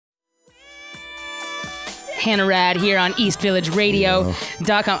Hannah Rad here on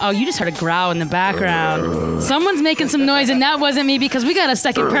EastVillageRadio.com. Oh, you just heard a growl in the background. Someone's making some noise, and that wasn't me because we got a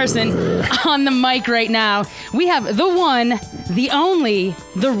second person on the mic right now. We have the one, the only,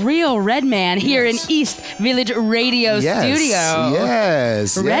 the real Redman here in East Village Radio Studio.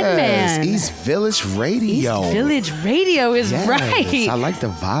 Yes, Redman. East Village Radio. East Village Radio is right. I like the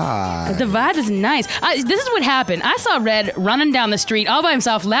vibe. The vibe is nice. This is what happened. I saw Red running down the street all by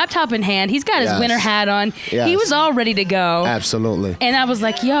himself, laptop in hand. He's got his winter hat on. Yes. He was all ready to go. Absolutely. And I was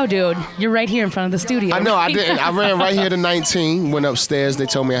like, yo, dude, you're right here in front of the studio. I know, I didn't. I ran right here to 19, went upstairs. They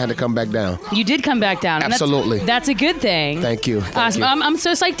told me I had to come back down. You did come back down. Absolutely. That's a good thing. Thank you. Awesome. I'm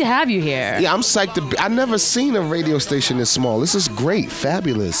so psyched to have you here. Yeah, I'm psyched to be. I've never seen a radio station this small. This is great.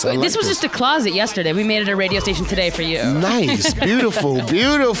 Fabulous. This was just a closet yesterday. We made it a radio station today for you. Nice. Beautiful.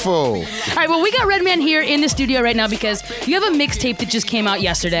 Beautiful. All right, well, we got Redman here in the studio right now because you have a mixtape that just came out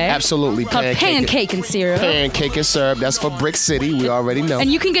yesterday. Absolutely. Called Pancake and Syrup. Pancake and Syrup. That's for Brick City. We already know.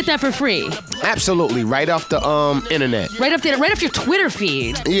 And you can get that for free. Absolutely. Right off the internet. Right off your Twitter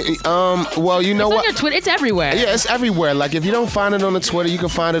feed. Well, you know it's what? On your Twitter. It's everywhere. Yeah, it's everywhere. Like if you don't find it on the Twitter, you can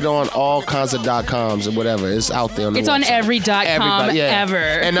find it on all kinds of .coms or whatever. It's out there on the It's website. on every .com ever.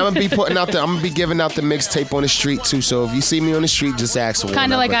 And I'm gonna be putting out I'm gonna be giving out the mixtape on the street too. So if you see me on the street, just ask for one.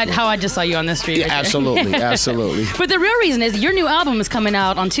 Kind of like how I just saw you on the street. Yeah, right absolutely, absolutely. But the real reason is your new album is coming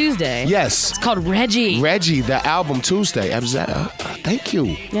out on Tuesday. Yes. It's called Reggie. Reggie, the album Tuesday. Thank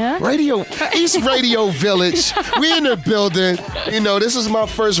you. Yeah. Radio East Radio Village. We in the building. You know, this is my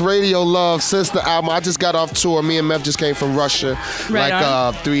first radio love since the album. I just got off tour. Me and Mev just came from Russia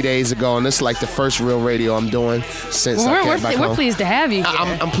 3 days ago, and this is like the first real radio I'm doing since I came back home. We're pleased to have you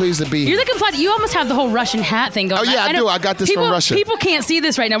here. I'm pleased to be here. You're looking fly. You almost have the whole Russian hat thing going. Oh yeah, I do. I got this from Russia. People can't see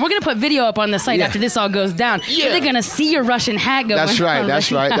this right now. We're gonna put video up on the site after this all goes down. Yeah. They're gonna see your Russian hat going. That's right.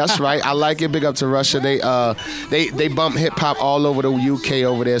 That's right. That's right. I like it. Big up to Russia. They bump hip hop all over the UK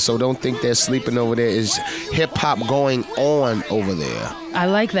over there. So don't think they're sleeping over there. It's hip hop going on over there. I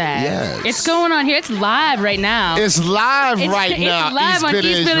like that. Yes. It's going on here. It's live right now. It's live right now. It's live on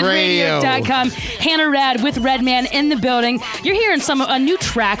EastVillageRadio.com. Hannah Rad with Redman in the building. You're hearing a new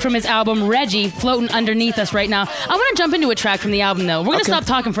track from his album, Reggie, floating underneath us right now. I want to jump into a track from the album, though. We're going to stop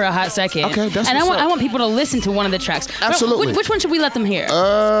talking for a hot second. Okay, that's And I want people to listen to one of the tracks. Absolutely. Which one should we let them hear?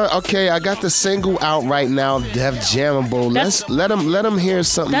 Okay, I got the single out right now, Def Jammable. Let's let them hear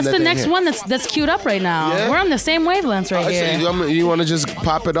something. That's the next one that's queued up right now. Yeah? We're on the same wavelengths right here. You want to just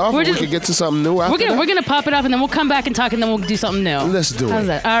pop it off, and we can get to something new after We're gonna pop it off, and then we'll come back and talk, and then we'll do something new. Let's do it. How's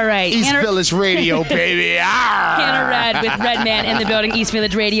that? All right. East Village Radio, baby. Hannah Rad with Redman in the building,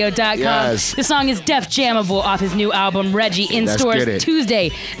 EastVillageRadio.com. Yes. The song is Def Jammable off his new album, Reggie, in stores Tuesday,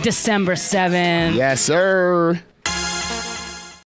 December 7th. Yes, sir.